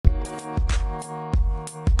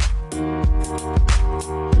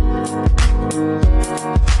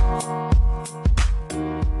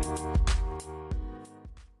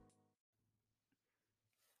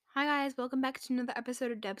welcome back to another episode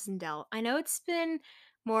of Debs and Del. I know it's been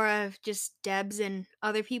more of just Debs and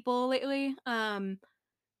other people lately.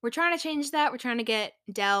 We're trying to change that. We're trying to get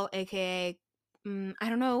Del, aka I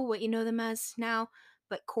don't know what you know them as now,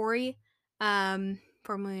 but Corey,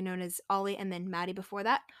 formerly known as Ollie, and then Maddie before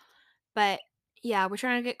that. But yeah, we're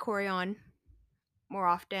trying to get Corey on more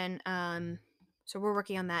often. So we're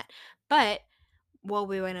working on that. But while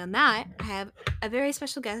we wait on that, I have a very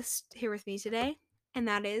special guest here with me today, and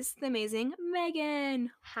that is the amazing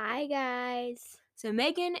Megan. Hi, guys. So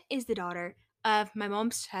Megan is the daughter of my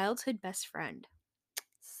mom's childhood best friend.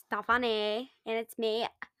 Stephanie. And it's me,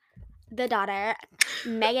 the daughter,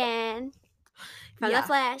 Megan, from the Yeah.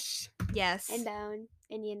 flesh Yes. and bone.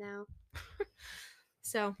 And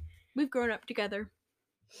So we've grown up together.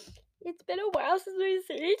 it's been a while since we've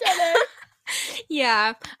seen each other.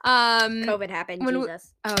 Yeah. COVID happened, when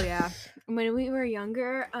Jesus. Oh yeah. When we were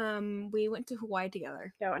younger, we went to Hawaii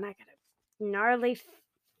together. Yo, and I got a gnarly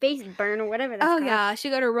face burn or whatever that's Oh called. yeah, she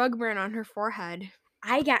got a rug burn on her forehead.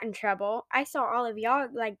 I got in trouble. I saw all of y'all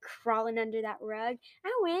crawling under that rug.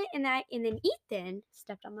 I went and then Ethan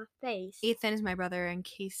stepped on my face. Ethan is my brother in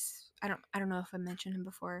case I don't know if I mentioned him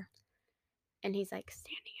before. And he's standing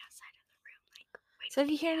outside of the room So if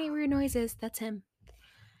you hear any weird noises, that's him.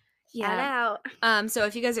 Shout out. So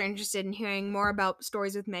if you guys are interested in hearing more about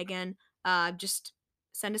stories with Megan, just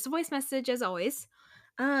send us a voice message as always.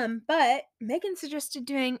 But Megan suggested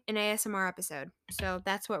doing an ASMR episode, so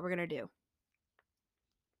that's what we're gonna do.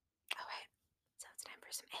 Okay, so it's time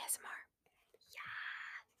for some ASMR.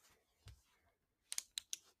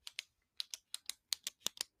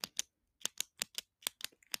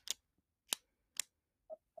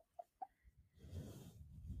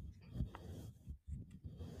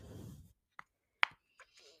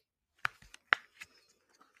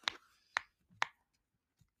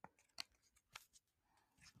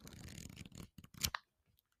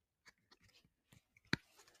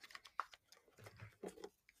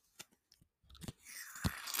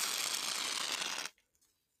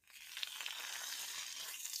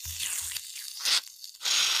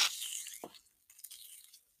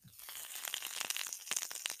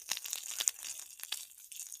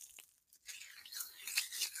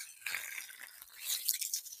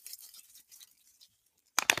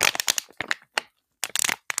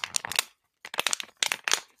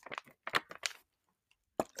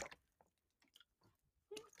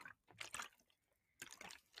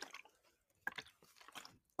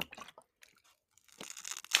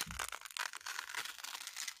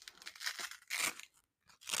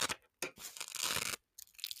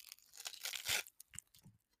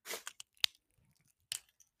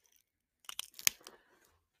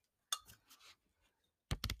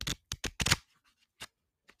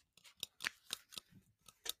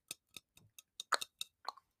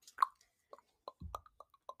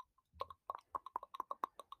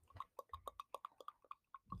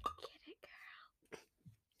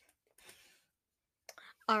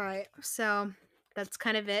 All right, so that's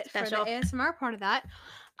kind of it for the Special. ASMR part of that.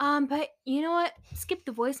 But you know what? Skip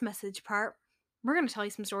the voice message part. We're gonna tell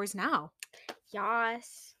you some stories now.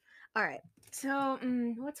 Yes. All right. So,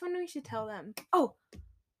 what's one we should tell them? Oh,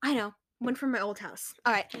 I know. One from my old house.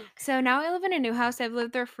 All right. So now I live in a new house. I've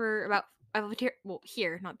lived here, well,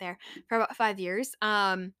 here, not there, for about 5 years.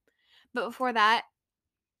 But before that,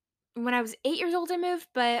 when I was 8 years old, I moved.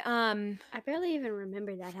 But I barely even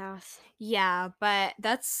remember that house. yeah. But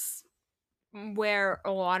that's where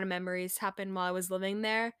a lot of memories happened while I was living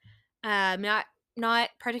there. Not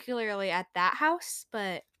particularly at that house,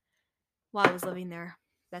 but while I was living there,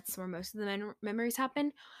 that's where most of the memories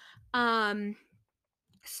happened.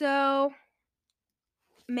 So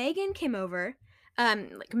Megan came over.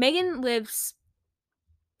 Megan lives.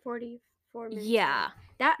 44 minutes. Yeah.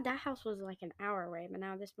 away. That house was like an hour away, but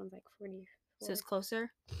now this one's 44. So it's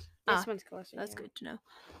closer. This one's closer. That's yeah. good to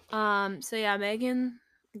know. So yeah, Megan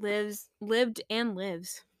lived and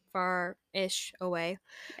lives far-ish away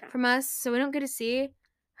from us, so we don't get to see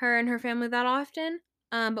her and her family that often.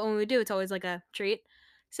 But when we do, it's always like a treat.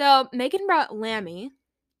 So Megan brought Lammy.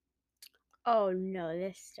 Oh no,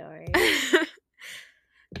 this story.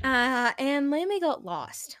 And Lammy got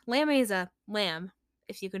lost. Lammy is a lamb,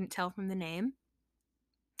 if you couldn't tell from the name.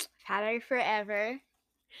 Had her forever.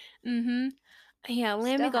 Mm-hmm. Yeah,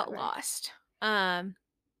 Lammy Still got have her. lost.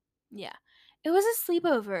 Yeah. It was a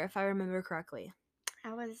sleepover, if I remember correctly.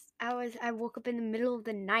 I woke up in the middle of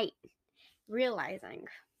the night realizing,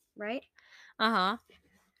 right? Uh-huh.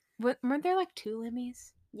 Weren't there like two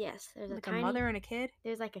Lammies? Yes, there's Like a mother and a kid?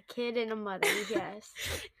 There's like a kid and a mother, yes.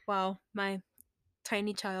 Wow, my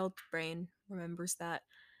tiny child brain remembers that.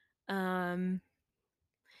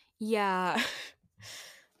 Yeah.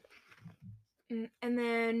 And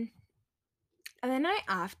then the night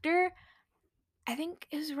after, I think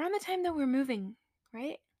it was around the time that we're moving,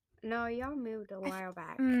 right? No, y'all moved a I th- while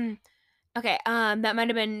back. okay, that might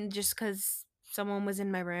have been just because someone was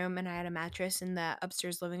in my room and I had a mattress in the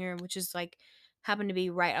upstairs living room, which is like happened to be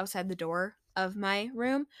right outside the door of my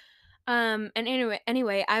room. And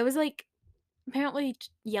anyway, I was like apparently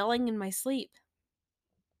yelling in my sleep.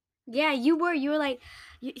 Yeah, you were. You were like,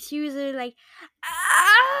 she was like,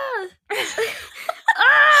 ah, ah.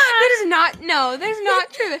 That is not no, that's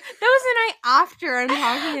not true. That was the night after I'm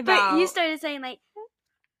talking But you about. started saying like,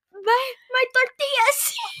 my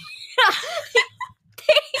tortillas.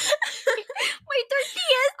 My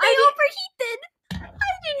tortillas, they I overheated.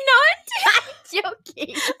 did not. I'm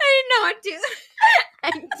joking. I did not do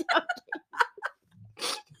I'm joking.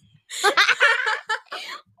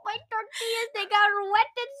 My tortillas, they got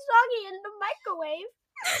wet and soggy in the microwave.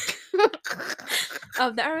 Oh,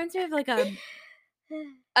 that reminds me of like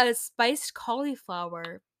a spiced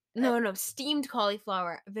cauliflower. No, steamed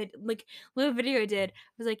cauliflower. Like little video I did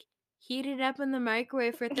was like heat it up in the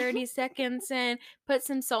microwave for 30 seconds and put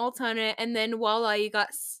some salt on it, and then voila, you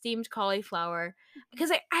got steamed cauliflower. Because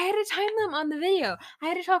I had a time limit on the video. I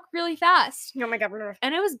had to talk really fast. Oh my god.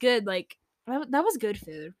 And it was good. Like that was good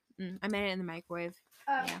food. I made it in the microwave.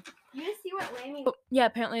 Yeah. You just see what Lammy. Oh, yeah,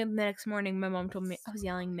 apparently the next morning my mom told me I was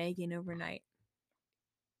yelling Megan overnight.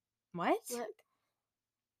 What? Look.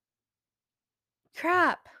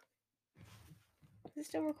 Crap. Is it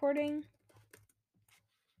still recording?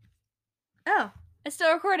 Oh, it's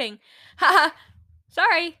still recording. Haha.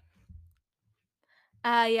 Sorry.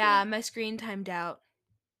 Yeah, my screen timed out.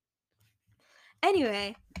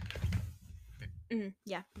 Anyway.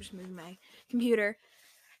 Yeah, I'm just moving my computer.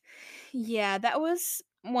 Yeah, that was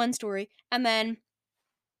one story. And then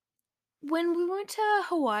when we went to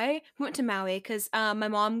Hawaii, we went to Maui because my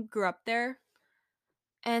mom grew up there.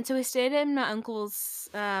 And so we stayed in my uncle's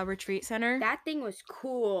retreat center. That thing was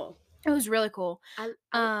cool. It was really cool. I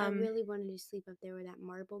really wanted to sleep up there where that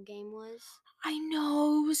marble game was. I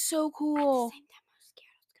know, it was so At the cool. same time, I was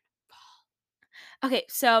scared I was gonna fall. Okay,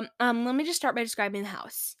 so let me just start by describing the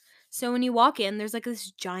house. So when you walk in, there's like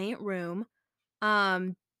this giant room.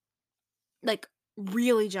 Like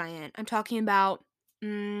really giant. I'm talking about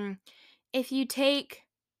if you take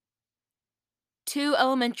 2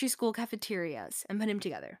 elementary school cafeterias and put them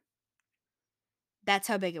together. That's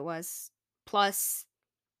how big it was. Plus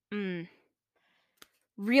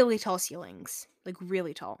really tall ceilings, like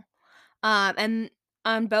really tall. And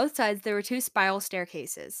on both sides there were 2 spiral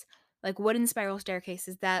staircases, like wooden spiral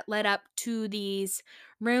staircases that led up to these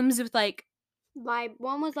rooms with like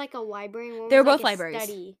One was like a library, and one they were was like both a libraries.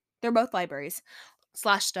 study. They're both libraries /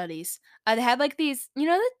 studies. They had like these, you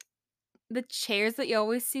know, the chairs that you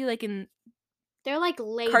always see like in They're like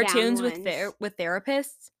lay cartoons down ones. with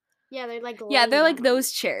therapists. Yeah, they're like Yeah, they're like down those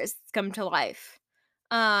ones. chairs come to life.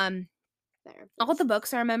 All Therapists. the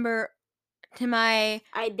books I remember to my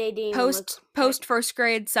They didn't even look post first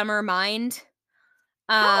grade summer mind.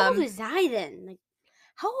 How old was I then? Like,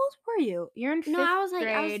 How old were you? You're in 5th no, I was like,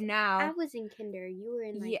 grade now. I was in kinder. You were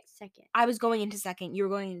in like Yeah. second. I was going into second. You were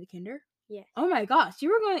going into kinder? Yes. Oh my gosh, you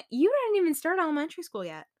didn't even start elementary school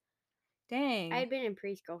yet. Dang. I had been in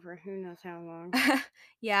preschool for who knows how long.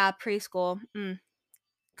 Yeah, preschool.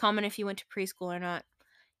 Comment if you went to preschool or not.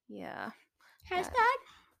 Yeah. Hashtag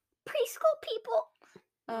preschool people.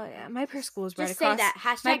 Oh yeah, my preschool was right Just across. say that.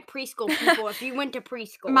 Hashtag preschool people if you went to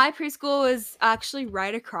preschool. My preschool was actually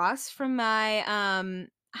right across from my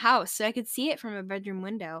house, so I could see it from a bedroom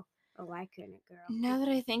window. Oh, I couldn't, girl. Now that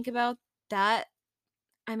I think about that,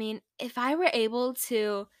 I mean, if I were able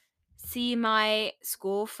to see my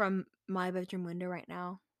school from my bedroom window right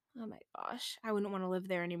now, oh my gosh, I wouldn't want to live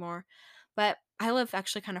there anymore. But I live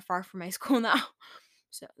actually kind of far from my school now,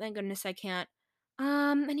 so thank goodness I can't.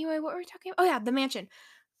 Anyway, what were we talking about? Oh yeah, the mansion.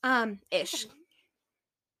 Ish.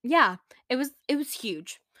 Yeah, it was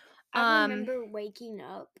huge. I remember waking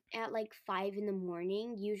up at like 5 in the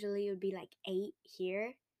morning. Usually it would be like 8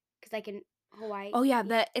 here, because like in Hawaii. Oh yeah,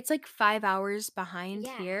 it's like 5 hours behind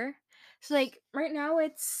Yeah. here. So like right now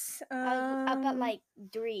it's I was up at like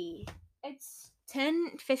 3. it's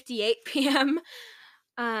 10:58 p.m.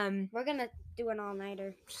 We're gonna do an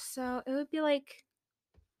all-nighter. So it would be like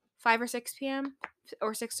 5 or 6 p.m.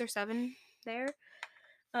 or 6 or 7 there.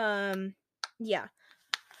 Yeah.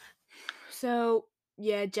 So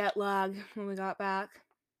yeah, jet lag when we got back.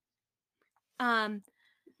 I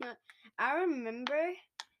remember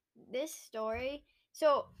this story.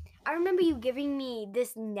 So I remember you giving me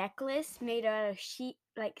this necklace made out of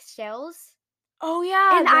shells. Oh,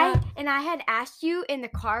 yeah, the And I had asked you in the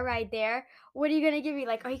car ride there, "What are you gonna give me?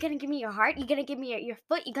 Like, are you gonna give me your heart? You gonna give me your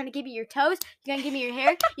foot? You gonna give me your toes? You gonna give me your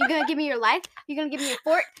hair? You gonna give me your life? You gonna give me your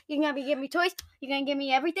fork? You gonna give me toys? You gonna give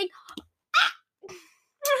me everything?"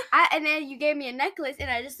 And then you gave me a necklace, and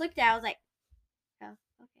I just looked at it, I was like, "Oh,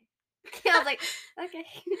 okay." I was like, "Okay.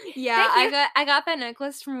 Yeah, Thank you." I got that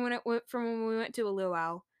necklace from when we went to a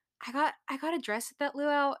luau. I got a dress at that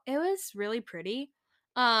luau. It was really pretty.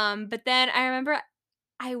 But then I remember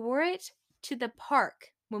I wore it to the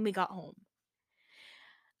park when we got home.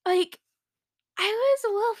 Like, I was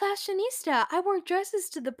a little fashionista. I wore dresses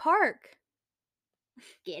to the park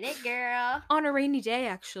Get it, girl. on a rainy day,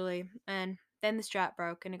 actually. And then the strap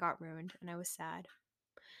broke and it got ruined, and I was sad.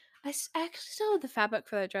 I actually still have the fabric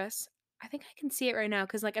for that dress. I think I can see it right now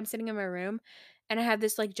because, like, I'm sitting in my room and I have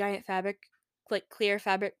this, like, giant fabric, like, clear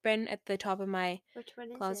fabric bin at the top of my Which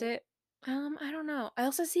one is it? closet. I don't know. I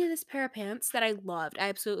also see this pair of pants that I loved. I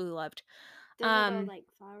absolutely loved. The little, Um, like,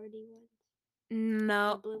 flowery ones? The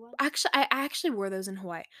no, blue ones? actually, I actually wore those in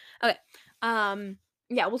Hawaii. Okay. Um,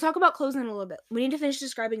 yeah, we'll talk about clothes in a little bit. We need to finish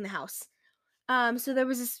describing the house. So there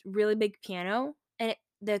was this really big piano, and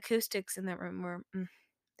the acoustics in that room were,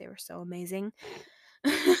 they were so amazing.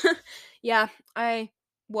 Yeah, I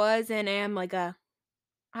was and am like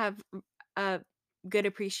have a good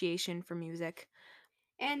appreciation for music.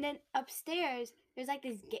 And then upstairs, there's, like,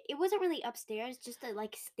 this it wasn't really upstairs, just,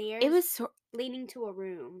 like, It stairs was so, leading to a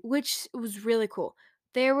room. which was really cool.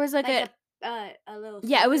 There was like Like a little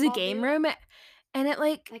yeah, it was a snooker-ball game booth. room, and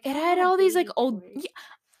Like, it it had a had lot of all these like baby old, toys. yeah,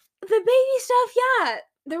 the baby stuff. Yeah,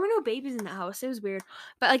 there were no babies in the house. It was weird,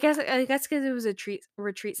 but I guess because it was a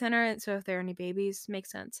retreat center, and so if there are any babies,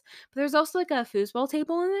 makes sense. But there was also like a foosball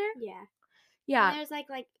table in there. Yeah. And Yeah, there's,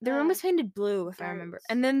 the room was painted blue, if I remember, darts.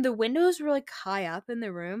 and then the windows were, like, high up in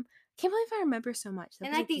the room. Can't believe I remember so much. That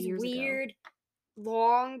And, was, like, like, these years ago. weird,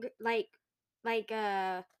 long,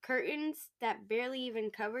 curtains that barely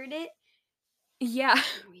even covered it. Yeah.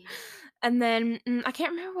 Weird. And then, I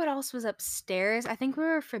can't remember what else was upstairs. I think we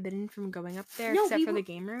were forbidden from going up there No, except for the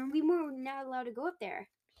game room. we were not allowed to go up there.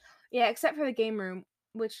 Yeah, except for the game room,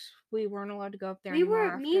 which we weren't allowed to go up there anymore Me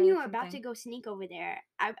after, and you like, were about to something. go sneak over there.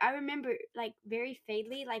 I remember, like, very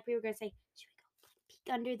faintly, like, we were gonna say, "Should we go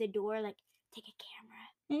peek under the door, like, take a camera,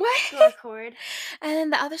 What? go record?" And then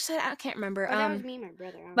the other side, I can't remember, Or that was me and my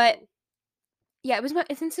brother, I don't but know. yeah, it was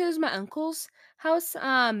since it was my uncle's house,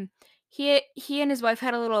 he and his wife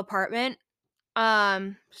had a little apartment.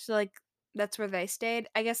 So, like, that's where they stayed.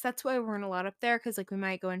 I guess that's why we weren't allowed up there because, like, we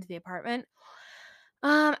might go into the apartment.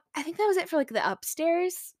 I think that was it for, like, the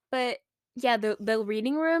upstairs, but yeah, the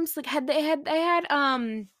reading rooms, like, they had,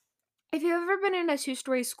 if you've ever been in a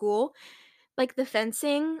two-story school, like, the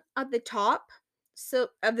fencing at the top, so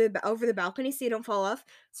of the over the balcony so you don't fall off.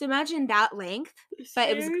 So imagine that length, The but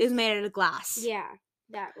it was stairs? made out of glass. Yeah,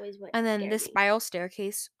 that was what And then the scared me. spiral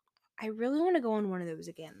staircase, I really wanna go on one of those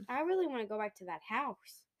again. I really wanna go back to that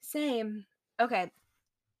house. Same. Okay.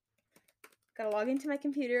 Gotta log into my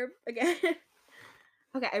computer again.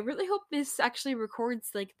 Okay, I really hope this actually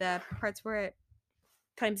records, like, the parts where it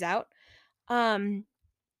times out. Um,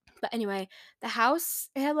 but anyway, the house,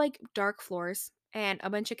 it had, like, dark floors and a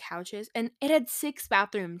bunch of couches, and it had 6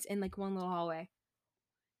 bathrooms in, like, one little hallway.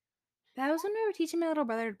 That was when we were teaching my little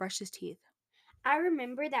brother to brush his teeth. I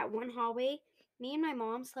remember that one hallway, me and my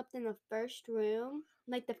mom slept in the first room,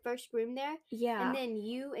 like, the first room there, and Yeah. then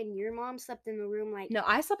you and your mom slept in the room, like, No,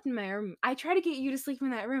 I slept in my room. I tried to get you to sleep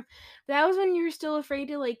in that room, but that was when you were still afraid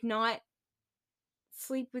to, like, not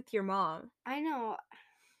sleep with your mom. I know.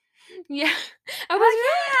 Yeah. Oh,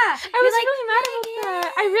 yeah! I You're was like, really mad about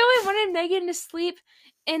that. I "Megan!" really wanted Megan to sleep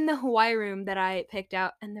in the Hawaii room that I picked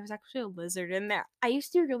out, and there was actually a lizard in there. I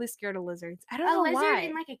used to be really scared of lizards. I don't A know lizard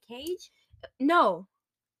in, why. like, a cage? No,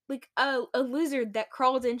 like a lizard that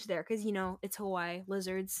crawled into there because it's Hawaii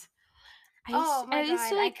lizards. Oh I my used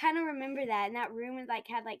to god, I like kinda remember that, and that room was, like,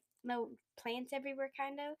 had, like, no plants everywhere,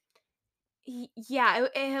 kind of. yeah,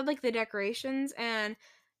 it had like the decorations, and it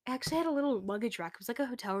actually had a little luggage rack. It was like a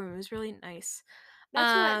hotel room. It was really nice.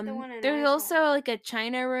 That's what the one in There was ours had. also like a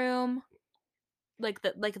china room, like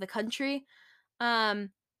the country.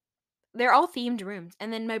 Um, they're all themed rooms,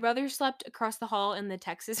 and then my brother slept across the hall in the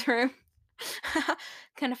Texas room.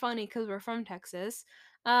 Kind of funny because we're from Texas.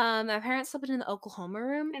 My parents slept in the Oklahoma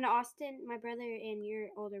room. In Austin, my brother and your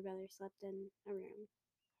older brother slept in a room.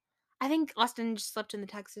 I think Austin just slept in the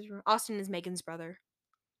Texas room. Austin is Megan's brother.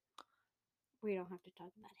 We don't have to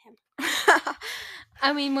talk about him.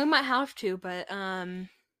 I mean, we might have to, but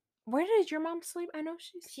where did your mom sleep? I know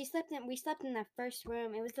she's. We slept in the first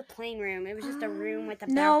room. It was the plain room. It was just a room with a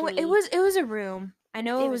No, balcony. it was a room. I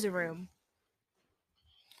know It it was was a room.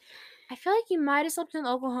 I feel like you might have slept in the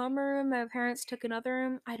Oklahoma room. My parents took another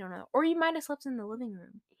room. I don't know. Or you might have slept in the living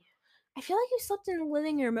room. I feel like you slept in the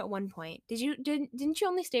living room at one point. Didn't you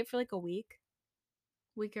only stay for like a week?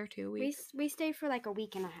 Week or 2 weeks? We stayed for like a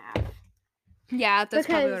week and a half. Yeah, that's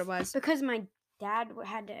probably what it was. Because my dad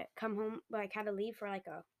had to come home, like had to leave for like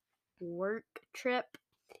a work trip,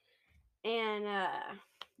 and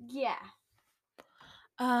yeah.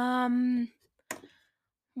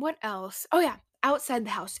 What else? Oh yeah, outside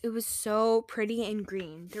the house. It was so pretty and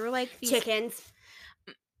green. There were like these Chickens.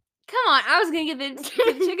 Come on, I was gonna get the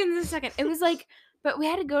chickens in a second. It was like, but we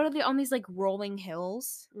had to go to on these like rolling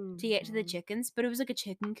hills to get to the chickens. But it was like a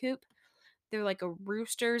chicken coop. There were like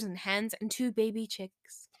roosters and hens and 2 baby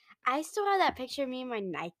chicks. I still have that picture of me in my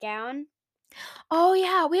nightgown. Oh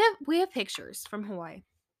yeah, we have pictures from Hawaii.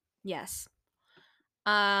 Yes.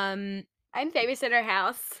 I'm famous in our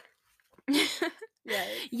house.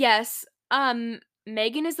 Yes.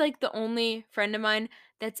 Megan is like the only friend of mine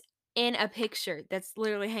that's in a picture that's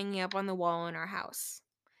literally hanging up on the wall in our house.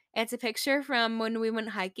 It's a picture from when we went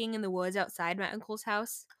hiking in the woods outside my uncle's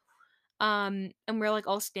house. And we're like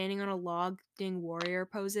all standing on a log doing warrior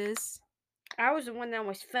poses. I was the one that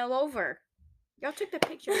almost fell over. Y'all took the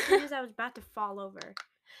picture as soon as I was about to fall over.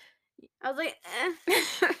 I was like,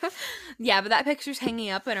 eh. Yeah, but that picture's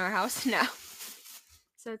hanging up in our house now.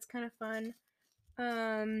 So it's kind of fun.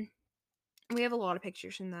 We have a lot of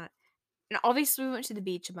pictures from that. And obviously we went to the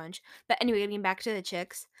beach a bunch. But anyway, getting back to the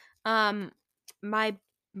chicks. My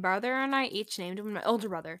brother and I each named him, my older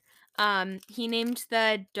brother. He named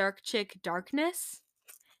the dark chick Darkness.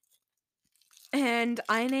 And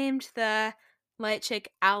I named the light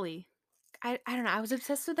chick Allie. I don't know. I was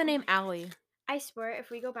obsessed with the name Allie. I swear, if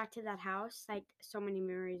we go back to that house, like, so many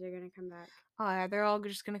memories are gonna come back. Oh yeah, they're all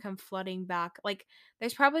just gonna come flooding back. Like,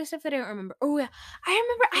 there's probably stuff that I don't remember. Oh yeah, I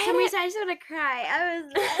remember. For some reason, I just want to cry.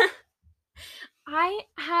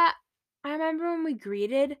 I remember when we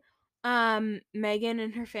greeted Megan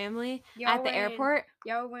and her family at the airport.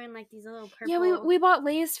 Y'all were wearing like these little purple. Yeah, we bought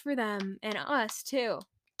Lay's for them and us too.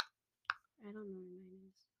 I don't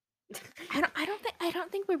know. I don't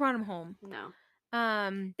think we brought them home. No.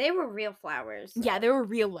 They were real flowers. Yeah, they were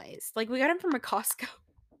real Lay's. Like, we got them from a Costco.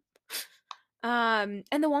 And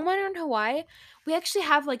the Walmart in Hawaii, we actually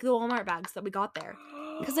have like the Walmart bags that we got there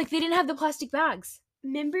because like they didn't have the plastic bags.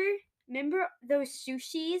 Remember those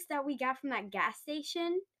sushis that we got from that gas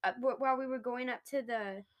station while we were going up to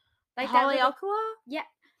the like Haleakala? Yeah,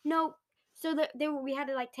 no. So we had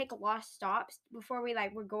to like take a lot of stops before we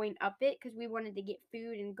like were going up it because we wanted to get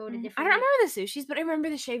food and go to different. I don't remember the sushis, but I remember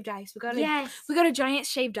the shaved ice. We got a giant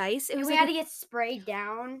shaved ice. It was we had to get sprayed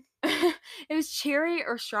down. It was cherry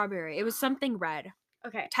or strawberry. It was something red.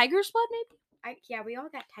 Okay. Tiger's blood, maybe? Yeah, we all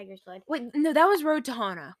got tiger's blood. Wait, no, that was Road to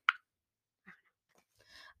Hana.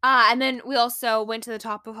 And then we also went to the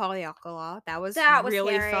top of Haleakala. That was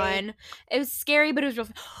really scary. Fun. It was scary, but it was real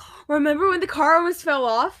fun. Remember when the car almost fell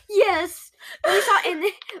off? Yes. We saw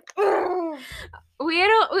it. We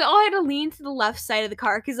all had to lean to the left side of the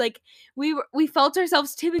car because like we felt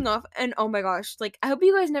ourselves tipping off, and oh my gosh, like I hope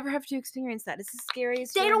you guys never have to experience that. It's the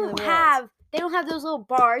scariest. They don't have those little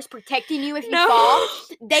bars protecting you if you fall.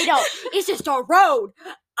 They don't. It's just a road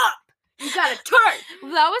up. You gotta turn.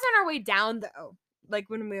 Well, that was on our way down though. Like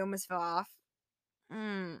when we almost fell off.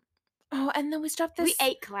 Oh, and then we stopped this. We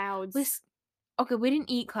ate clouds. Okay, we didn't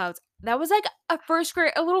eat clouds. That was like a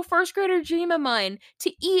little first grader dream of mine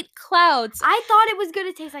to eat clouds. I thought it was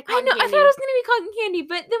gonna taste like cotton candy. I thought it was gonna be cotton candy,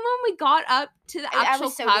 but then when we got up to the actual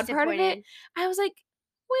cloud part of it, I was like,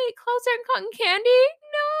 wait, clouds aren't cotton candy?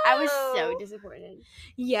 No. I was so disappointed.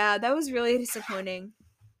 Yeah, that was really disappointing.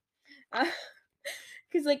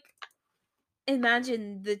 Because like,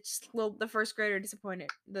 imagine the first grader disappointment.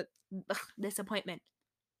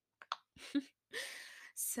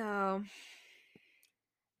 So.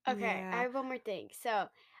 Okay, yeah. I have one more thing. So,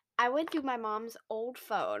 I went through my mom's old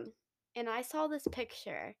phone, and I saw this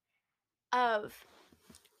picture of,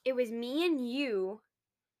 it was me and you.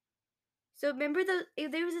 So, remember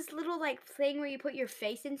there was this little, like, thing where you put your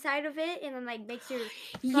face inside of it, and then, like, makes your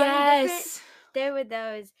yes different? There were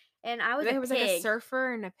those, and I was there was like a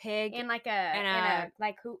surfer and a pig. And, like, a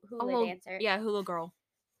like, hula dancer. Yeah, hula girl.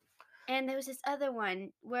 And there was this other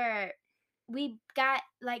one where we got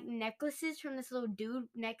like necklaces from this little dude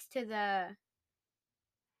next to the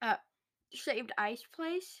shaved ice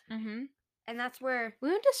place. Mm-hmm. And that's where we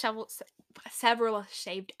went to several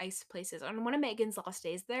shaved ice places. On one of Megan's last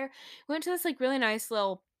days there, we went to this like really nice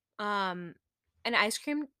little an ice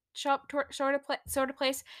cream shop sort of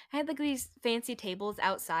place. I had like these fancy tables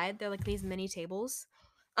outside. They're like these mini tables.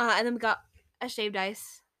 And then we got a shaved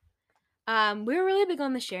ice. We were really big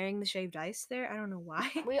on sharing the shaved ice there. I don't know why.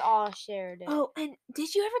 We all shared it. Oh, and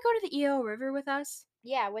did you ever go to the EO River with us?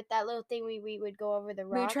 Yeah, with that little thing we would go over the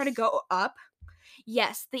rocks. We would try to go up.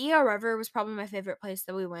 Yes, the EO River was probably my favorite place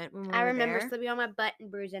that we went when we I were remember there. slipping on my butt and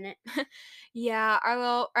bruising it. Yeah,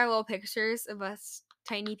 our little pictures of us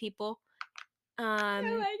tiny people. Oh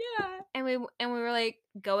my god. And we were like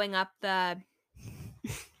going up the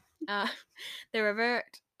river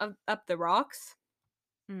up the rocks.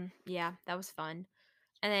 Yeah, that was fun.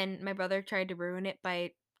 And then my brother tried to ruin it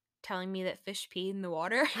by telling me that fish pee in the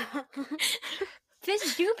water.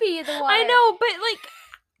 Fish do pee in the water. I know, but like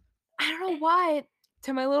I don't know why.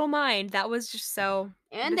 To my little mind, that was just so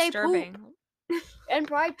And disturbing. they poop. And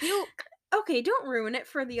probably puke. Okay, don't ruin it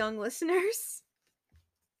for the young listeners.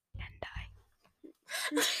 And die.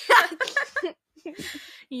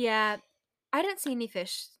 Yeah, I didn't see any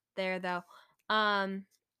fish there though.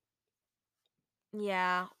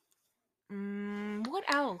 Yeah. What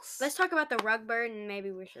else? Let's talk about the rug bird and maybe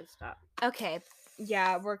we should stop. Okay.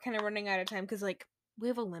 Yeah, we're kind of running out of time because like we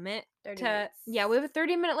have a limit 30 minutes. Yeah, we have a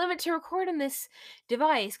 30-minute limit to record on this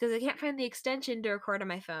device because I can't find the extension to record on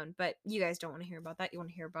my phone. But you guys don't want to hear about that. You want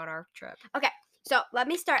to hear about our trip. Okay, so let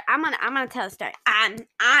me start. I'm gonna tell a story.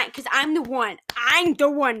 Because I'm the one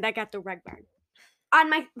that got the rug burn on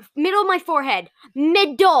my middle of my forehead.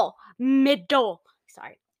 Middle.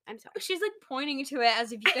 Sorry, I'm sorry. She's like pointing to it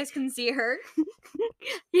as if you guys can see her.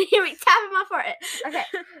 You hear me tapping my forehead. Okay,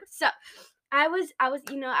 so I was, I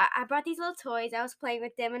brought these little toys. I was playing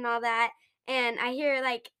with them and all that, and I hear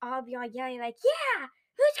like all of y'all yelling like, "Yeah,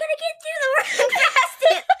 who's gonna get through the rug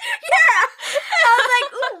fastest?" Yeah. I was like,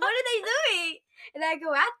 "Ooh, what are they doing?" And I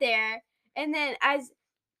go out there, and then as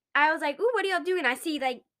I was like, "Ooh, what are y'all doing?" I see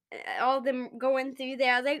like all of them going through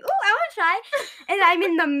there. I was like, "Ooh, I want to try," and I'm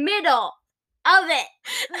in the middle of it,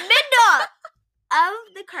 middle of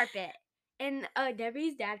the carpet. And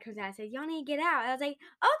Debbie's dad comes out and says, "Y'all need to get out." And I was like,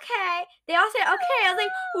 "Okay." They all said, "Okay." I was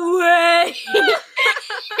like, "Wait."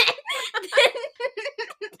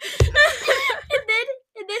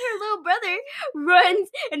 and then her little brother runs,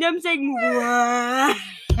 and I'm saying, "What?"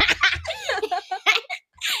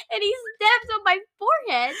 And he steps on my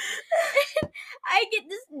forehead. I get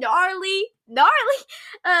this gnarly rug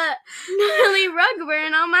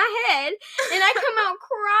burn on my head, and I come out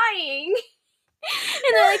crying.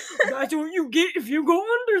 And they're like, "That's what you get if you go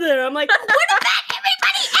under there." I'm like, "What about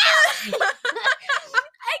everybody else?" I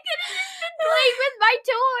could have just been playing with my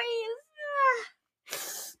toys.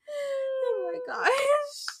 Oh my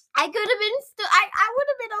gosh. I could have been I would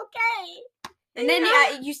have been okay. And then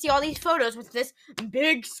you see all these photos with this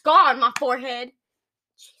big scar on my forehead.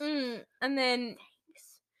 And then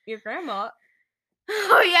your grandma.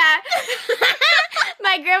 Oh yeah.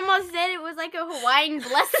 My grandma said it was like a Hawaiian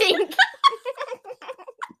blessing.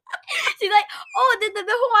 She's like, "Oh, did the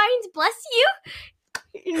Hawaiians bless you?"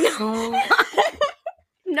 No.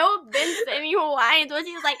 No offense to any Hawaiians, but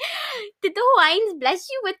she was like, "Did the Hawaiians bless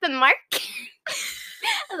you with the mark?"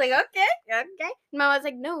 I was like, okay. Mom was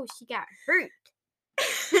like, "No, she got hurt."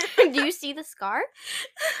 Do you see the scar?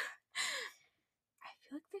 I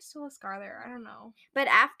feel like there's still a scar there. I don't know. But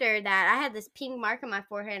after that, I had this pink mark on my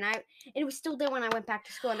forehead, and it was still there when I went back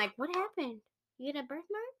to school. I'm like, "What happened? You get a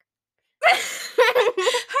birthmark?" How do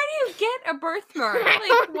you get a birthmark?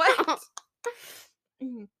 Like what?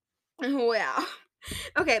 Wow.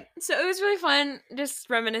 Okay, so it was really fun just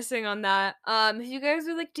reminiscing on that. If you guys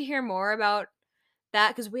would like to hear more about that,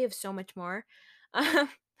 because we have so much more,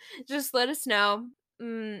 just let us know.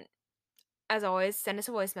 As always, send us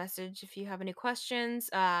a voice message if you have any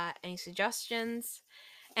questions, any suggestions.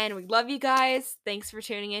 And we love you guys. Thanks for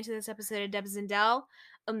tuning into this episode of Debs and Dell.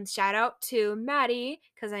 Shout out to Maddie,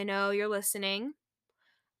 because I know you're listening.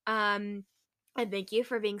 And thank you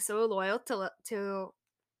for being so loyal to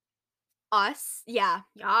us. Yeah.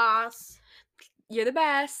 Yes. You're the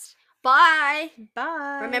best. Bye.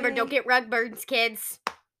 Bye. Remember, don't get rug burns, kids.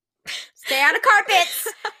 Stay out of carpets.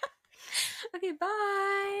 Okay,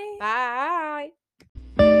 bye. Bye.